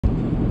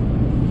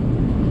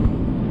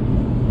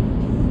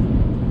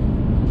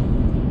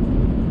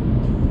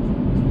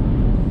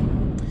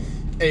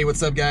Hey,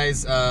 what's up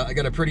guys? I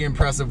got a pretty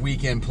impressive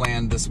weekend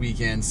planned this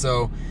weekend.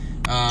 So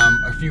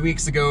a few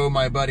weeks ago,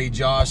 my buddy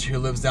Josh, who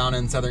lives down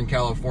in Southern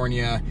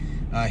California,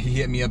 he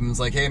hit me up and was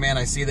like, hey man,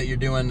 I see that you're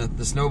doing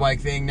the snow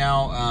bike thing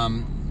now.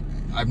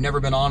 I've never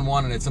been on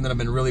one and it's something I've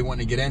been really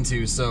wanting to get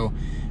into. So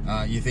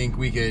you think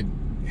we could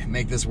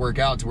make this work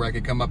out to where I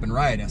could come up and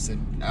ride? I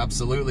said,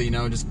 absolutely, you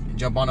know, just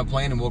jump on a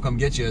plane and we'll come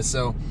get you.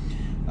 So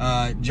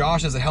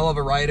Josh is a hell of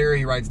a rider.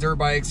 He rides dirt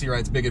bikes, he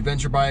rides big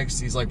adventure bikes.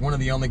 He's like one of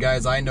the only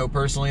guys I know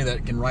personally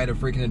that can ride a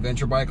freaking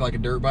adventure bike like a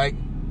dirt bike.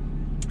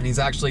 And he's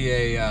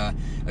actually a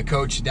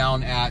coach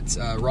down at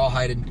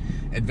Rawhide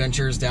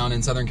Adventures down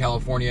in Southern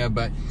California.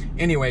 But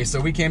anyway,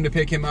 so we came to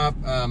pick him up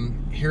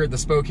here at the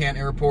Spokane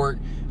airport.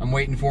 I'm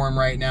waiting for him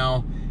right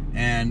now.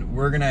 And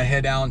we're gonna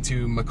head down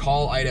to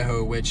McCall,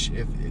 Idaho, which,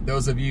 if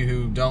those of you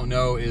who don't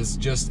know, is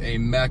just a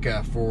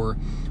mecca for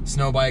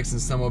snow bikes and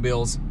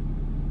snowmobiles.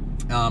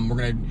 We're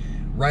gonna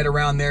ride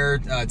around there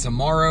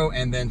tomorrow,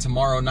 and then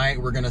tomorrow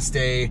night we're gonna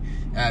stay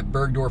at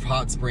Burgdorf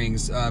Hot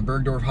Springs.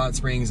 Burgdorf Hot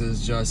Springs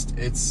is just,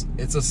 it's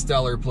a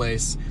stellar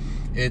place.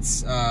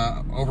 It's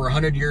over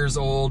 100 years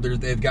old.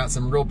 They've got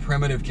some real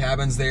primitive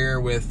cabins there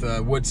with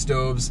wood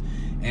stoves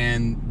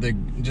and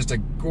just a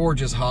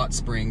gorgeous hot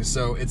spring.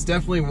 So it's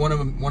definitely one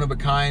of a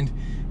kind,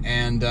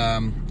 and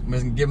I'm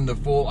gonna give them the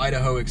full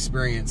Idaho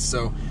experience.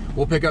 So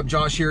we'll pick up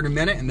Josh here in a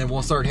minute, and then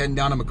we'll start heading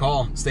down to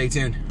McCall. Stay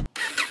tuned.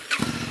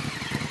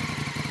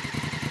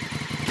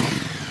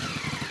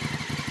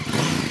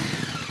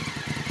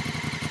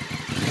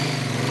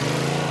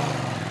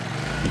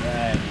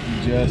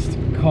 Just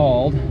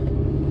called,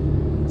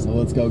 so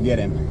let's go get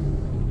him.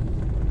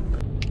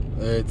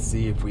 Let's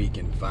see if we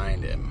can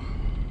find him.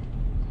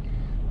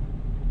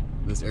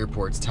 This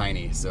airport's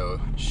tiny,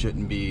 so it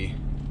shouldn't be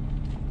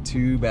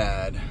too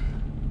bad.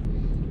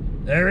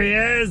 There he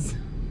is!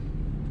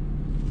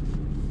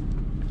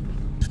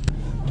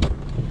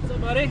 What's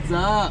up, buddy? What's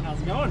up?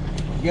 How's it going?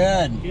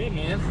 Good. Good,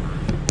 man.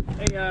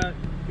 Hey,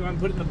 you want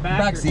to put it in the back?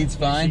 Back seat's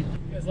fine.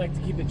 You guys like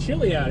to keep it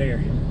chilly out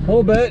here? A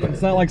little bit.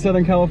 It's not like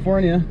Southern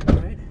California.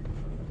 Right.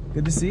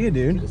 Good to see you,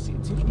 dude. Good to see you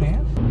too,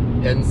 man.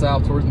 Heading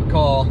south towards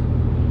McCall.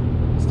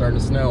 It's starting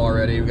to snow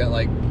already. We got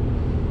like, I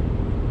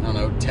don't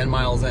know, 10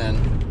 miles in.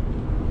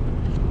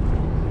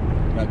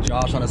 Got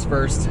Josh on his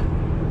first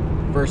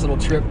little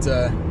trip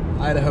to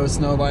Idaho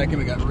snow biking.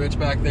 We got Rich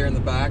back there in the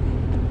back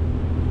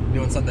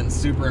doing something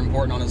super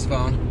important on his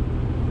phone.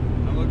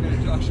 I'm looking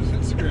at Josh's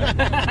Instagram.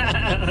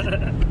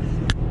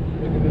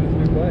 Look at this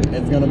new bike.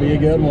 It's gonna be a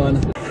good one.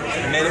 We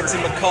made it to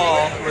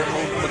McCall. We're at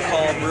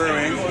McCall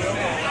Brewing.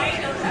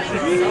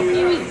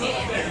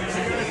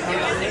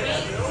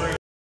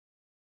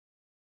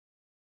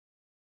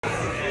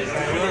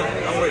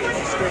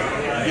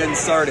 Getting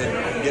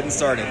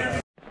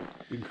started.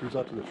 You can cruise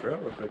out to the trail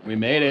real quick. We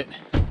made it.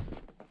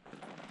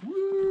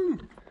 Woo!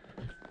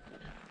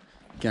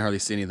 Can't hardly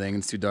see anything,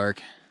 it's too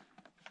dark.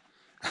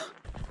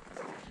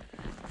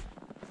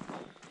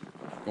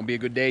 Gonna be a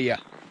good day, yeah.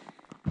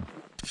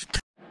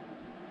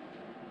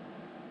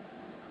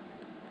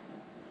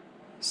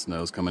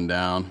 Snow's coming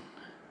down.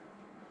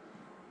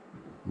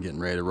 I'm getting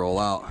ready to roll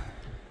out.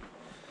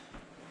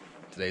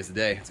 Today's the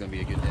day. It's gonna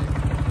be a good day.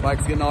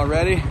 Bike's getting all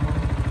ready.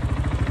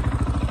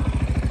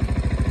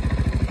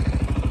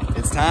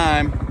 It's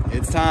time.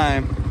 It's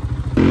time.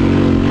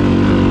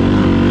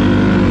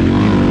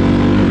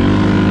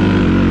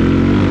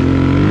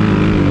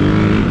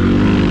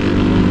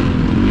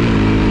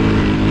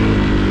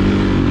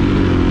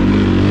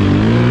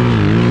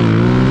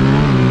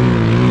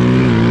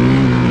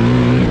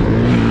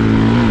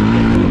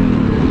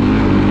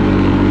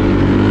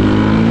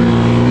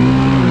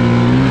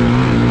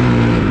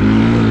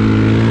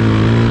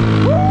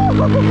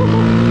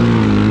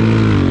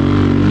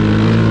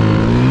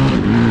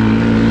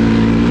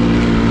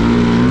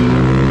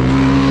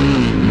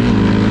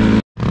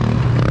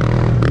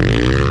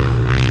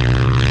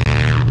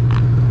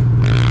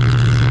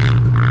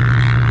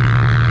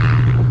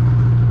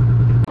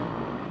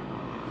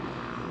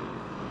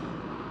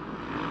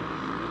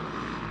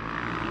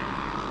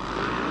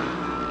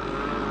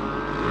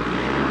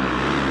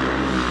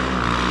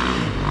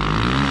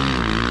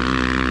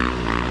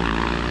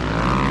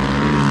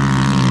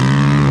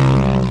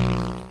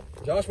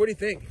 Josh, what do you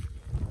think?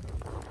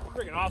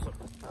 Freaking awesome.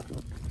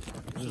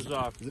 This is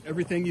it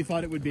everything you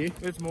thought it would be?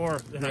 It's more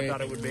than I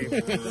thought it would be.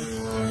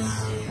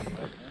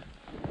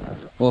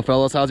 Well,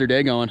 fellas, how's your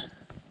day going?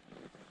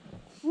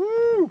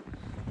 Woo!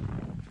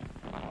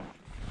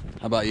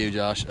 How about you,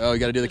 Josh? Oh, you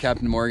got to do the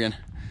Captain Morgan.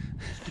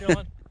 Just chilling,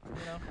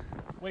 you know,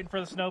 waiting for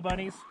the snow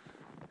bunnies.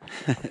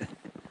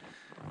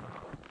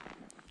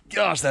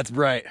 Gosh, that's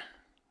bright.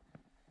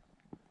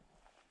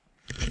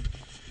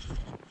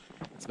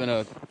 It's been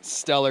a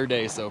stellar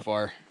day so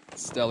far.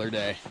 Stellar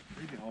day.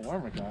 How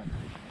warm it got.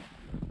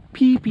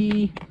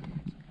 Pee-pee.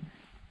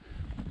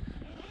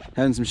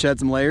 Having shed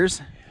some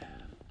layers.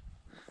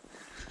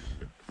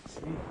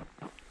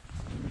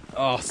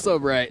 Oh, so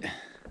bright.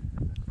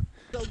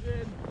 So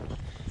good.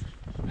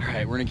 All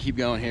right, we're gonna keep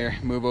going here.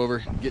 Move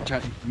over, try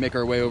to make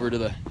our way over to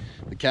the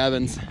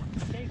cabins.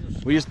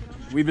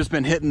 we've just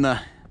been hitting the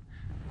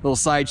little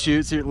side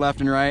chutes here left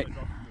and right.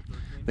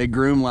 They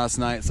groomed last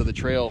night, so the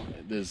trail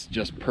is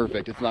just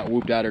perfect. It's not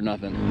whooped out or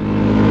nothing.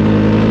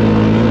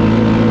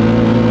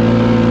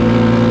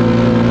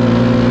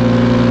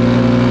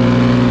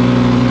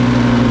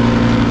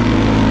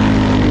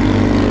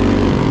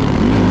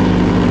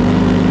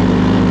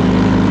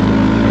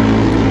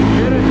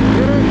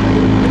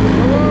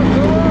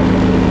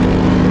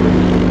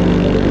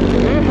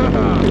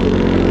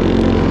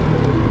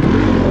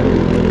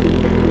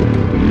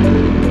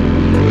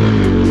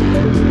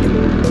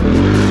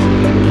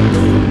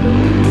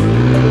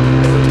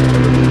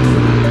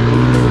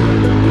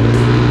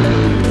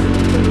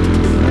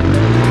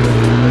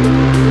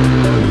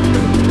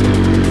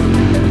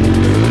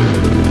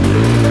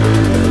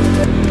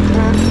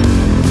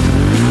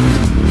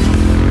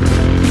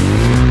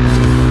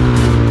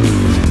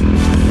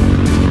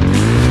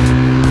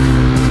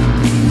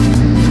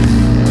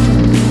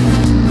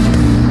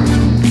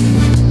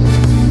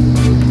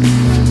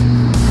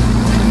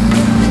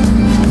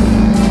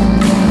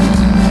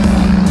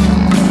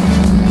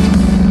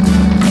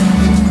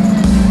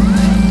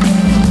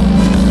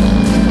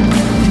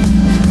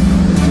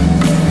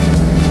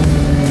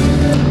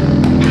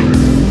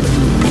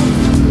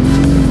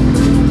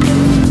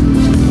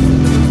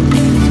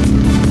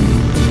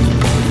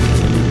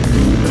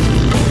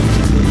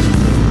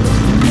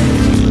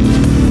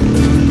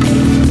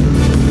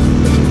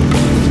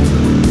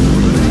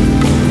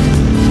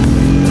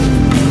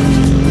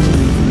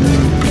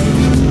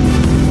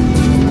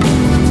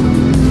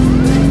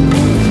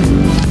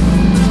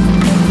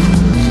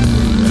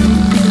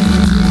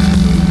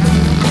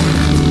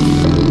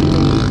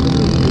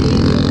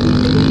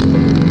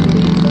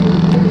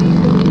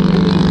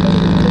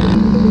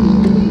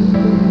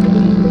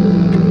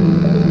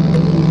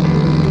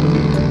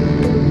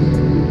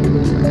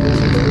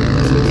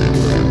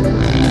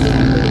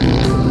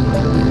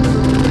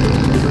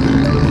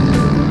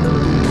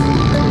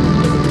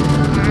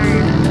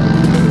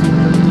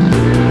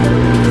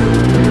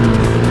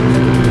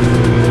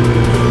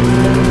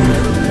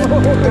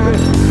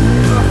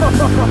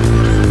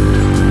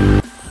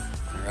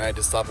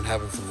 Stop and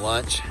having some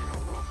lunch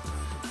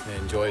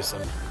and enjoy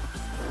some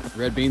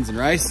red beans and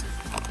rice.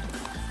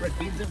 Red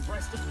beans and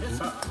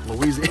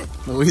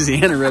rice.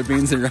 Louisiana red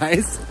beans and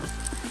rice.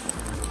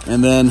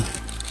 And then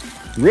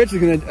Rich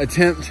is gonna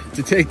attempt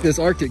to take this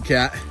Arctic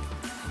cat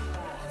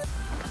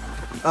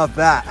up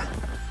that.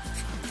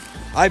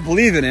 I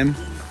believe in him.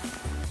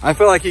 I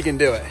feel like he can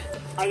do it.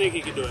 I think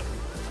he can do it.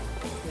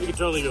 He can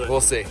totally do it.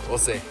 We'll see. We'll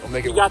see. We'll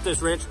make it work. You got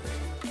this, Rich.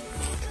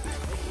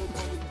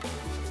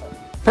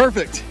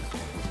 Perfect.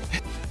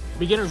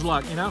 Beginner's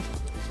luck, you know?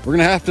 We're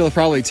gonna have to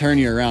probably turn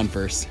you around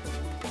first.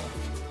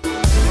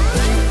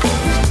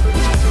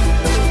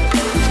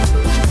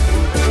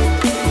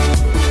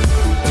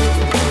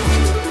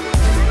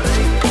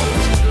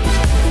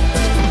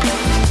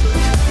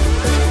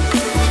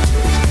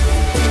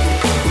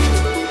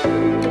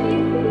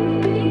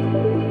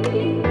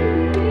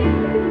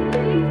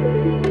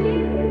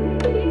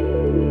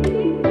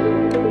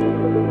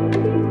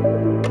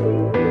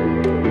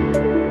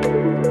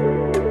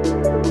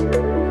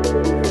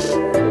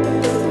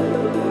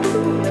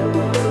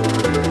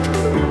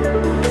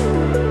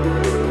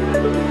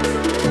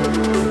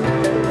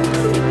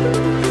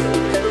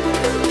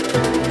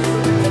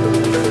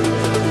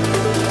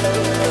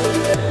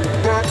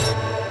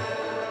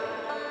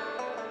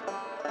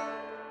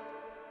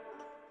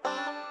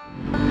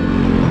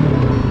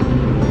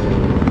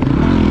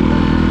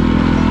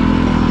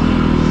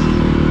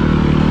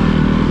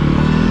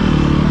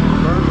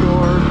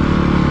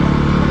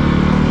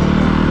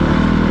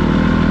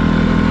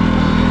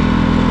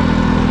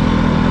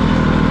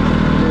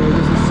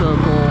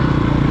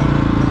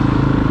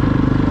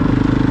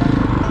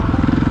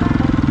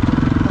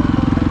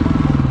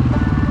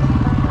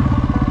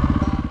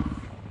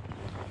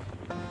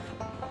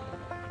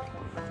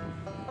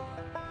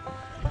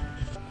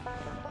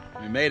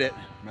 Made it.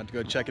 I'm about to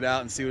go check it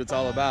out and see what it's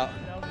all about.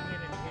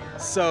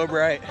 So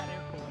bright.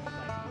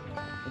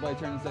 Everybody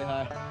turn and say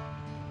hi.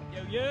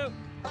 Yo, yo.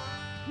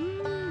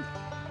 Woo.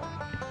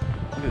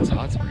 Look at this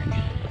hot spring.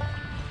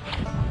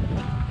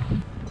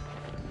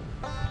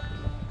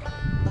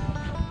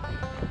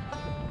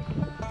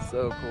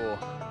 So cool.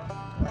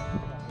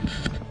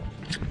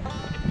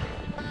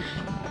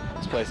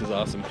 This place is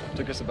awesome.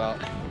 Took us about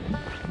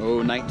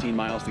 19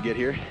 miles to get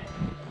here.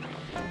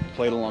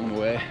 Played along the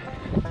way.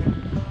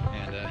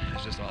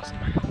 It's just awesome.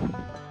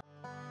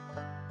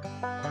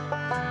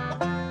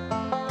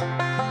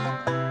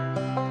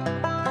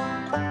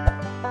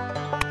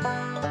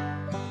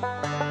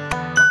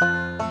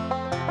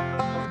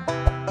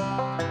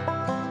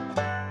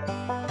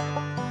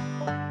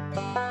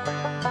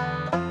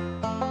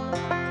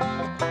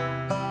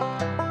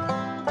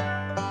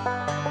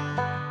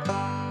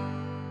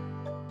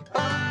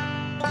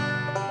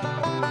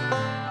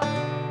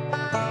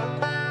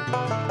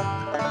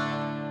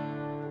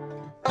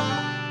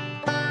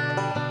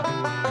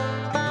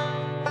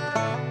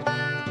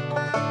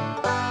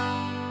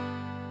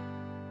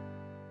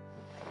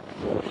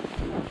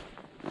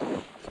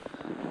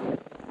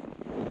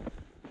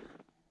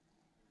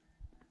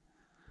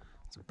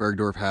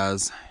 Burgdorf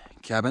has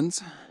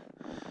cabins,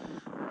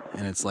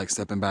 and it's like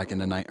stepping back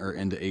into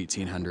into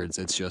 1800s.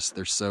 It's just,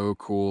 they're so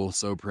cool,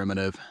 so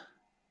primitive.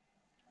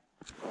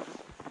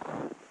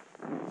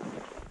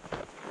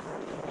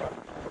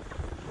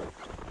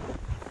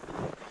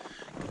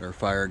 Got our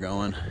fire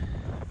going.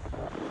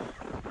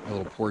 A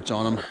little porch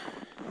on them.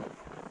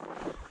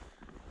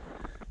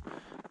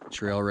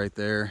 Trail right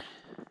there.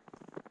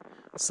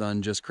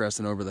 Sun just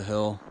cresting over the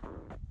hill.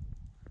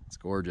 It's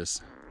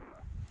gorgeous.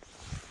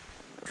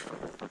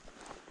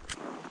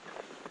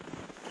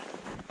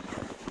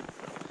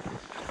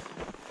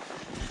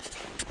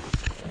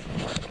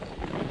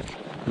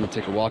 I'm gonna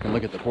take a walk and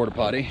look at the porta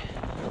potty.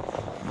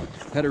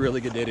 Had a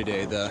really good day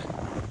today. The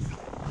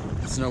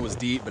snow was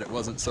deep, but it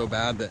wasn't so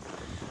bad that,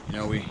 you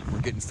know, we were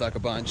getting stuck a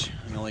bunch.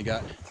 We only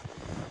got,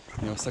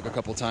 you know, stuck a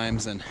couple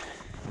times. And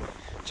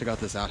check out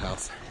this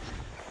outhouse.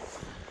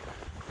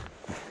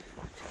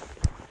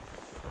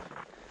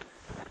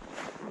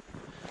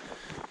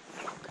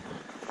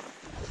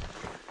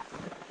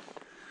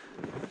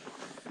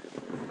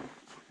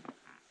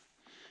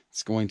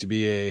 It's going to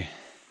be a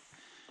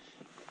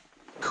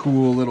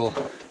cool little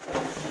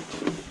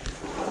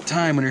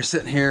time when you're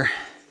sitting here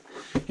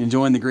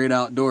enjoying the great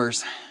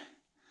outdoors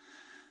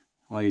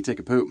while you take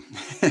a poop.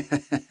 Let's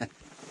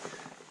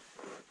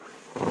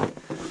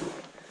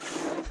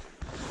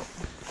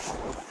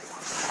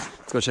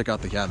go check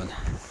out the cabin.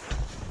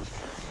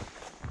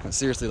 But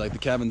seriously, like, the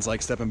cabin's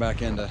like stepping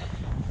back into,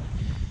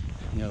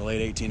 you know, the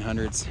late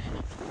 1800s.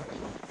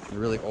 They're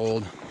really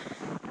old.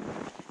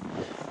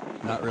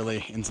 Not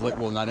really insulated,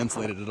 well, not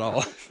insulated at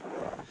all.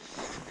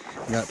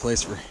 Got a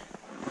place for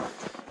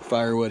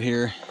firewood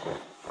here.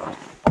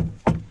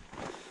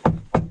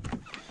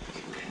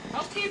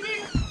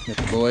 Got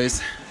the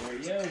boys.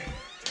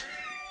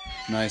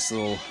 Nice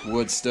little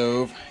wood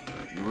stove,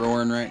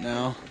 roaring right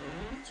now.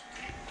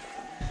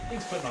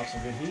 He's putting off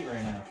some good heat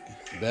right now.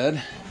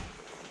 Bed.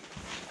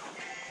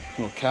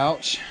 Little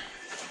couch.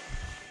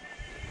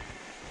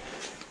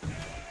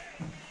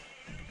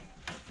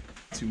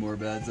 Two more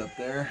beds up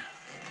there.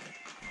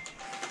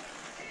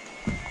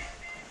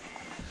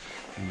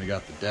 And we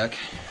got the deck.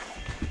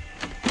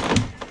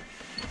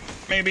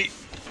 Maybe.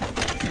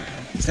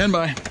 Stand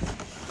by.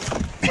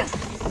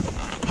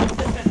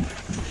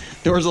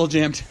 Door's all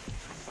jammed.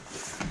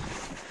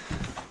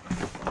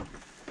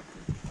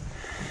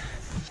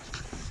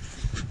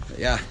 But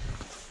yeah.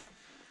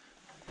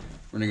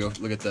 We're gonna go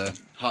look at the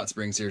hot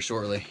springs here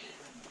shortly.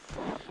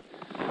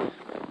 I'm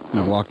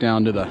gonna walk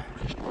down to the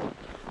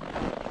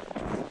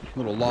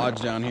little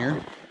lodge down here.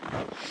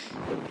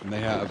 And they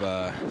have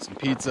some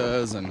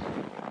pizzas and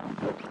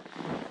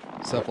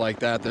stuff like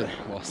that.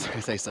 Well,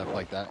 I say stuff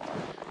like that.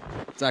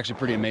 It's actually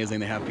pretty amazing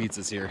they have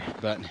pizzas here,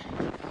 but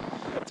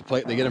it's a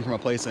plate, they get them from a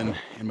place in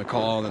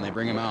McCall, and then they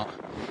bring them out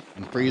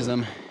and freeze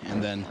them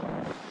and then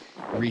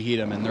reheat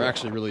them, and they're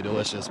actually really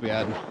delicious. We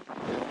had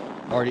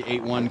already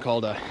ate one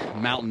called a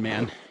Mountain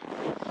Man.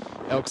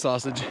 Elk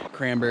sausage,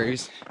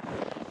 cranberries,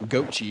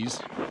 goat cheese,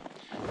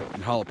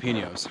 and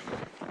jalapenos.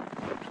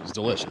 It was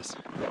delicious.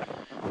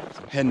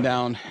 So I'm heading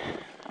down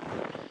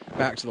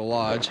back to the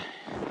lodge,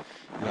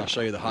 and I'll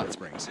show you the hot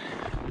springs.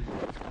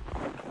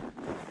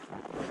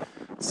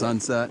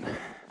 Sunset.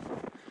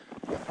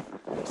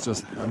 It's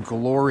just a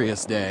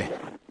glorious day.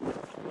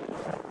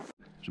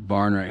 There's a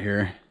barn right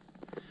here.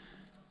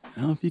 I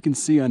don't know if you can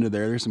see under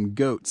there. There's some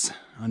goats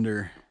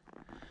under.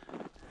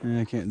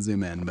 I can't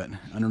zoom in, but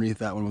underneath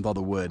that one with all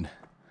the wood,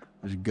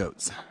 there's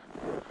goats.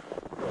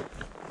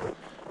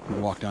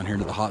 We'll walk down here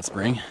to the hot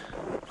spring.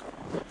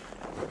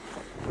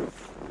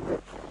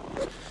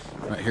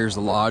 Right here's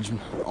the lodge,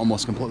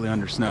 almost completely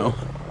under snow.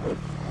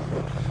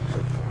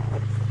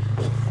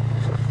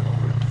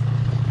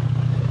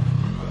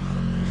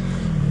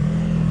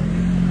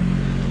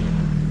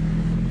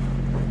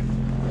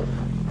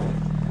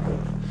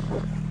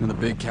 And the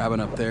big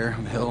cabin up there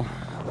on the hill.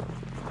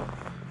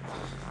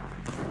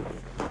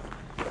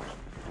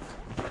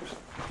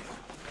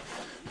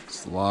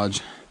 It's the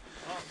lodge.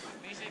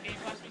 Mason, can you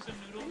pass me some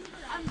noodles?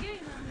 I'm getting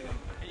them.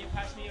 Can you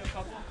pass me a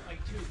couple?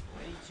 Like two. I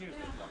need two.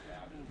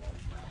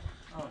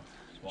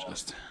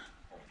 Just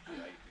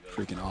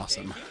freaking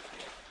awesome.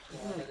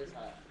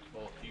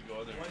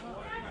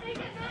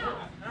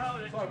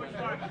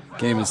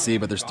 Can't even see,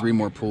 but there's 3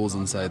 more pools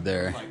inside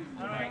there.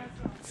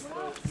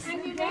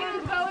 And you know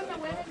to go in the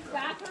women's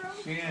bathroom?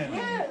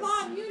 Yes.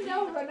 Mom, you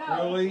know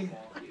Renault. Really?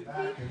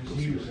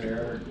 He was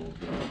there.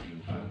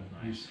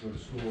 He used to go to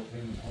school with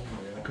him and home.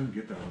 I couldn't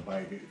get there on a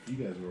bike if you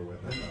guys were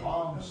with him.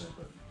 But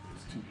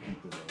it's 2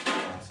 people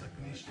though. It's like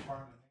police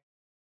department.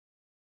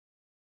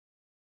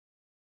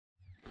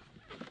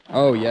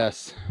 Oh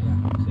yes.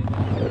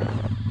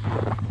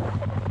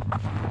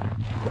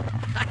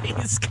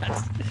 He's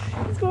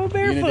going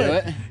barefoot. You gonna do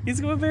it?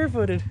 He's going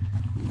barefooted.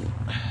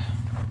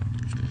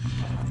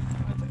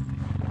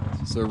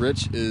 So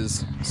Rich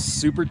is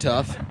super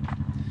tough,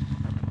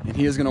 and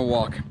he is gonna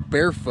walk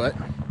barefoot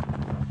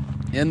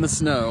in the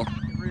snow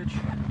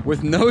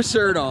with no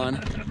shirt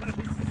on.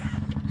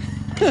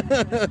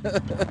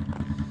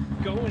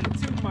 Going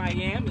to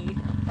Miami.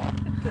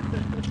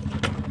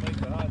 Make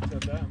the hot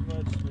tub that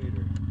much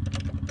sweeter.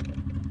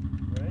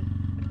 Right?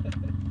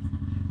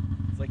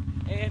 It's like,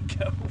 and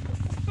go.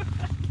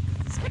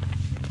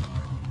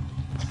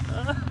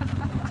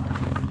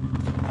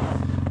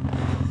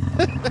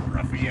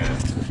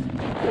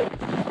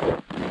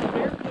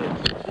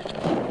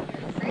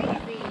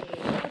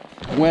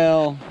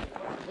 Well,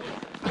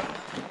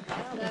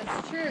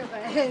 That's true,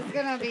 but it's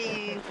gonna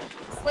be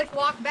slick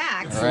walk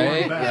back.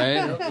 right.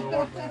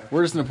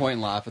 We're just gonna point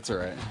and laugh. It's all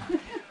right.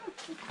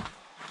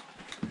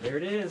 There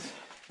it is.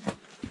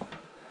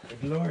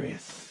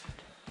 Glorious.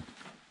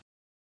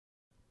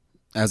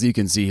 As you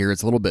can see here,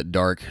 it's a little bit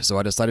dark, so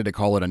I decided to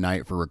call it a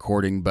night for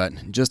recording,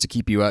 but just to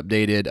keep you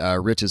updated,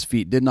 Rich's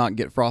feet did not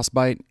get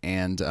frostbite,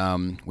 and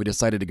we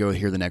decided to go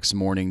here the next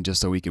morning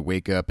just so we could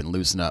wake up and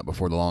loosen up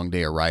before the long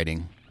day of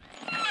riding.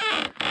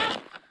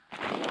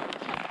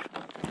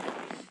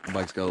 The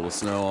bike's got a little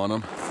snow on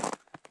them.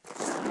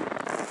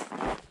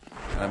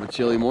 Kind of a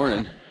chilly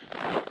morning.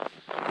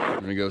 I'm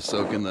gonna go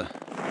soak in the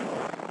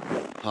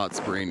hot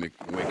spring to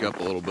wake up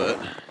a little bit,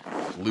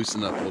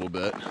 loosen up a little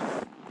bit.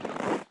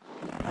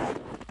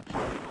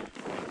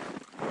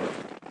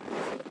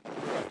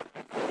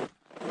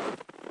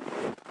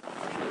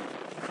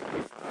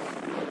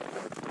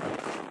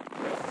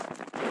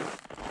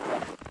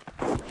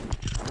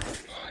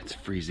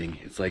 Freezing.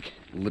 It's like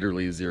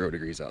literally 0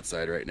 degrees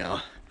outside right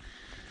now,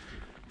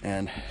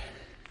 and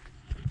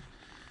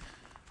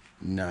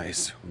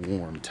nice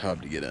warm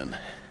tub to get in.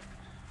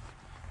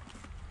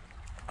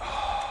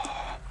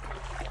 Oh,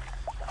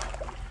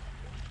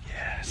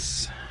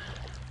 yes.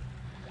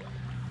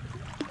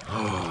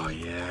 Oh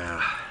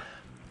yeah,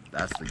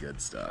 that's the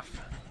good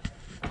stuff.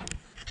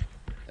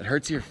 It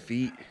hurts your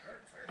feet.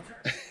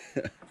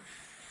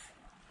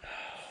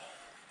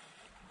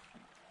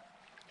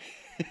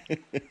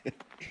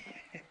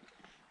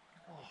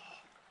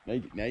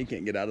 Now you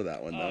can't get out of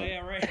that one, though. Oh, yeah,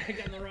 right. I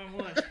got in the wrong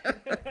one.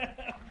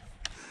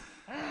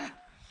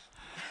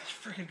 It's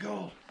freaking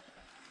cold.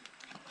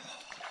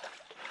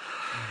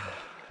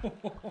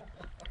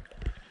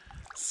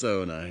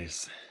 So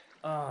nice.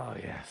 Oh,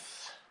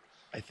 yes.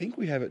 I think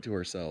we have it to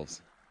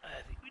ourselves.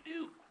 I think we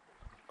do.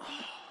 Oh,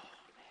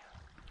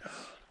 man.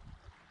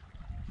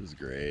 This is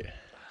great.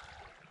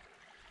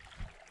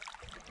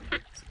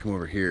 So come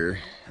over here,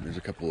 and there's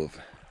a couple of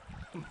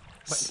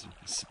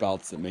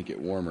spouts that make it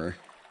warmer.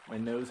 My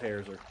nose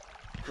hairs are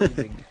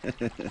freezing.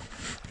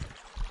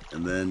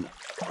 And then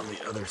on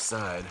the other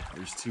side,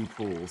 there's 2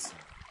 pools.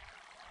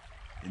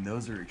 And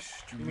those are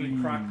extreme. You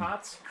mean crock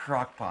pots?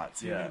 Crock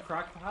pots, You yeah. mean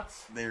crock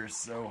pots? They're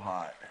so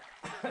hot.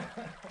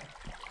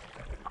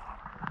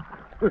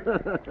 There's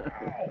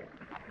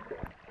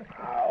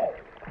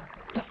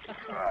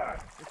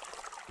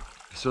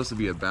supposed to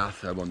be a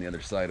bathtub on the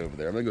other side over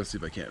there. I'm gonna go see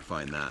if I can't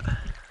find that.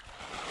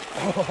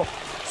 Oh,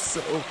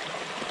 so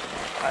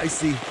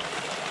icy.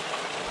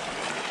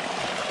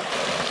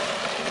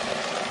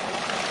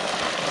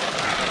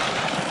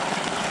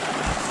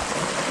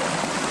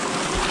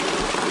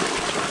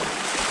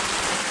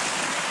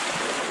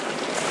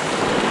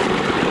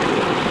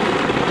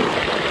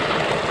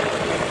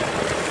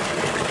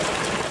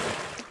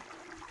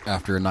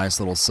 After a nice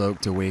little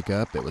soak to wake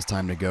up, it was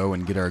time to go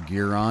and get our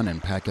gear on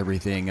and pack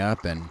everything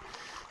up and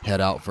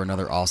head out for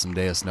another awesome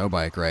day of snow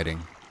bike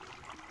riding.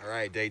 All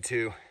right, day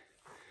 2.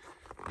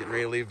 Getting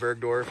ready to leave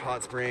Burgdorf,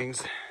 Hot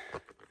Springs.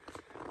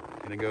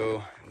 Gonna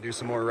go do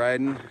some more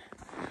riding.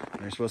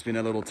 There's supposed to be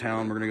another little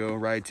town we're gonna go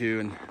ride to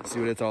and see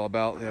what it's all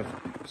about. They have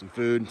some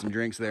food and some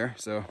drinks there,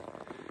 so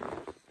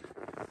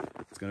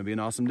it's gonna be an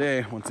awesome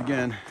day once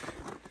again.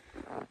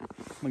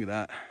 Look at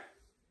that.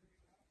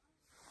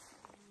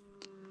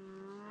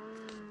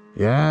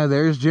 Yeah,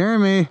 there's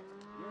Jeremy.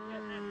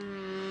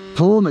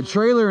 Pulling the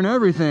trailer and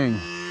everything.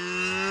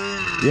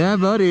 Yeah,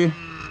 buddy.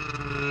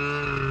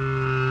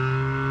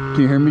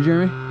 Can you hear me,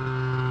 Jeremy?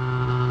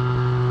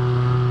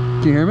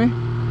 Can you hear me?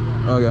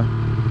 Okay.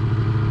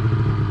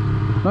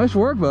 Nice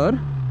work, bud.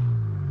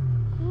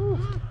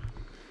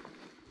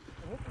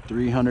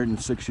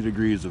 360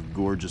 degrees of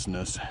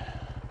gorgeousness.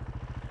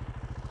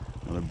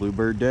 Another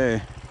bluebird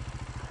day.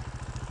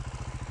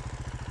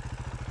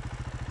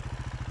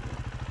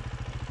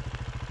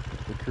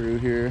 Crew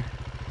here.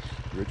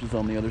 Rich is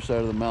on the other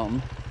side of the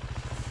mountain.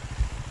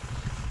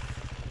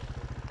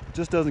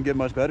 Just doesn't get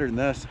much better than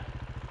this.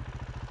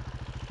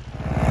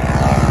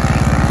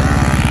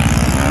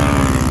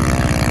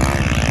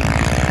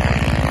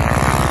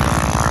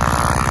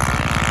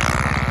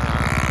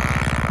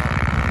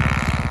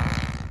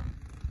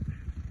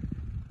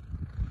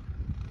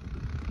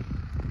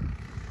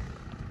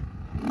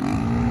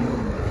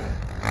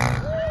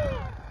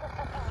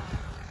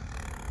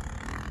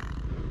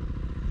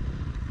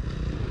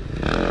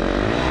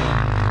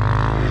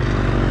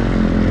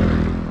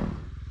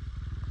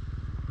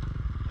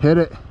 Hit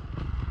it.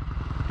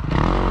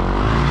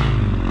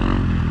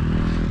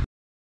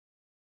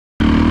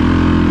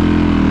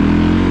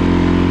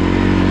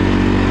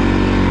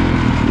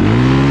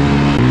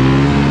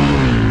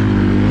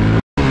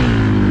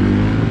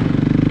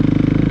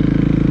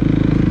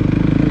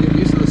 Get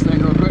used to this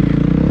thing real quick.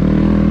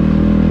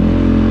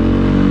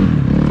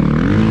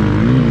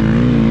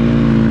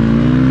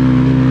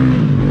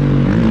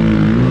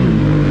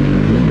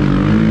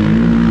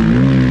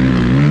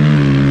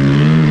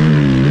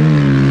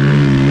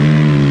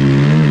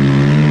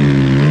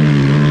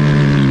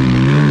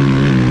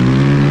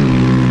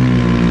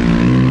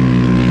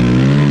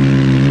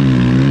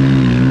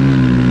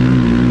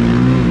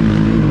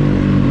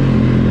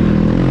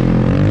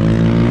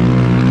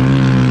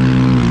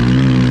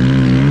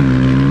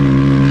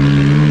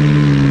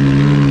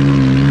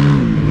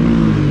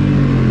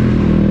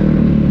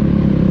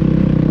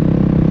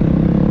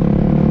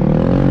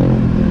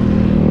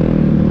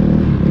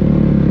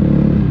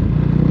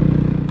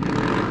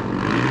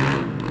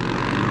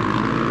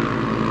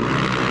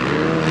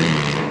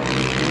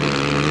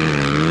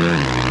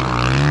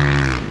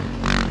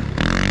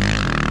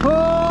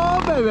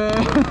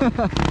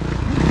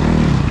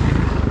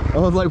 I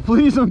was like,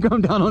 please don't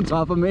come down on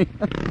top of me.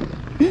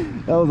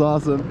 That was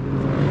awesome.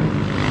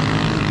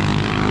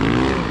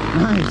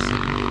 Nice.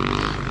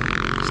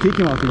 Ski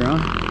came off the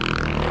ground.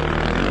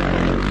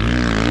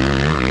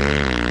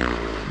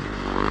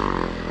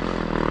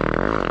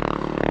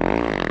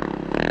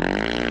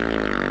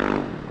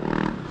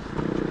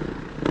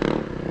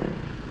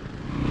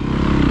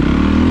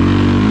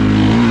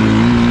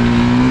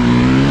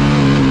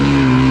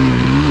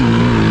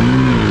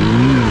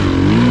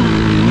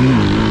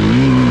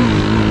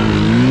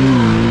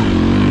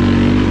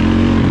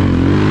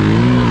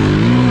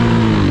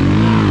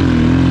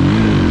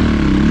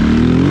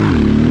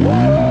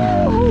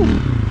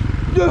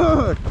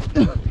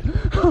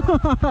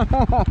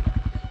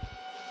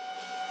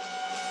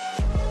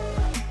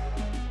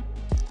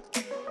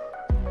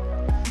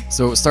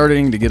 So it was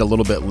starting to get a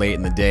little bit late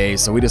in the day,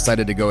 so we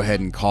decided to go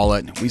ahead and call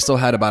it. We still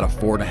had about a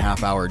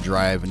 4.5-hour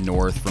drive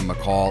north from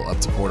McCall up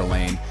to Coeur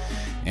d'Alene,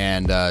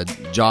 and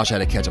Josh had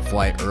to catch a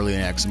flight early the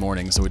next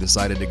morning, so we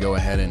decided to go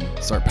ahead and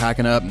start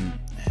packing up and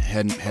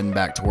heading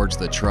back towards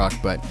the truck.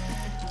 But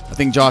I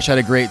think Josh had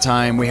a great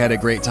time. We had a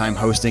great time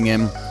hosting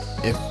him.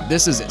 If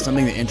this is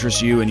something that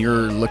interests you and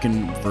you're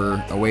looking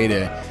for a way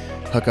to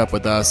hook up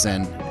with us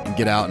and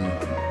get out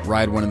and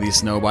ride one of these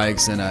snow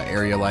bikes in an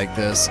area like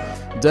this,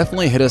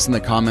 definitely hit us in the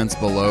comments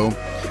below.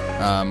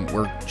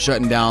 We're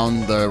shutting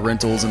down the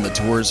rentals and the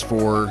tours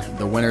for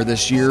the winter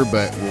this year,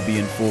 but we'll be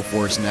in full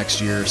force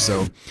next year.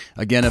 So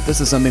again, if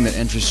this is something that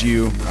interests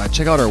you,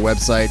 check out our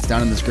website. It's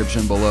down in the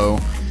description below.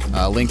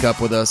 Link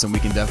up with us and we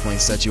can definitely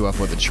set you up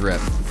with a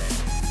trip.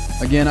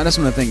 Again, I just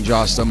want to thank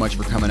Josh so much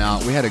for coming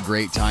out. We had a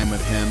great time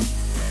with him.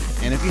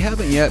 And if you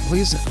haven't yet,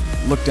 please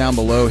look down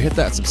below, hit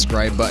that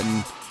subscribe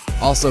button.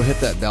 Also hit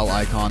that bell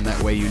icon,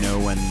 that way you know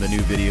when the new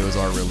videos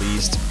are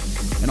released.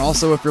 And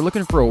also, if you're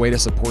looking for a way to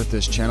support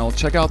this channel,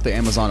 check out the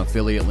Amazon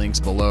affiliate links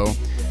below.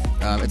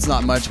 It's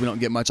not much, we don't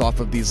get much off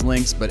of these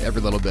links, but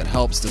every little bit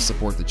helps to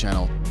support the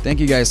channel.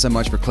 Thank you guys so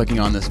much for clicking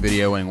on this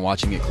video and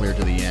watching it clear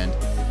to the end.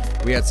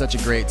 We had such a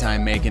great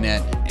time making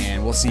it,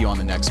 and we'll see you on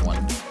the next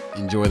one.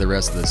 Enjoy the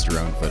rest of this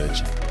drone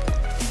footage.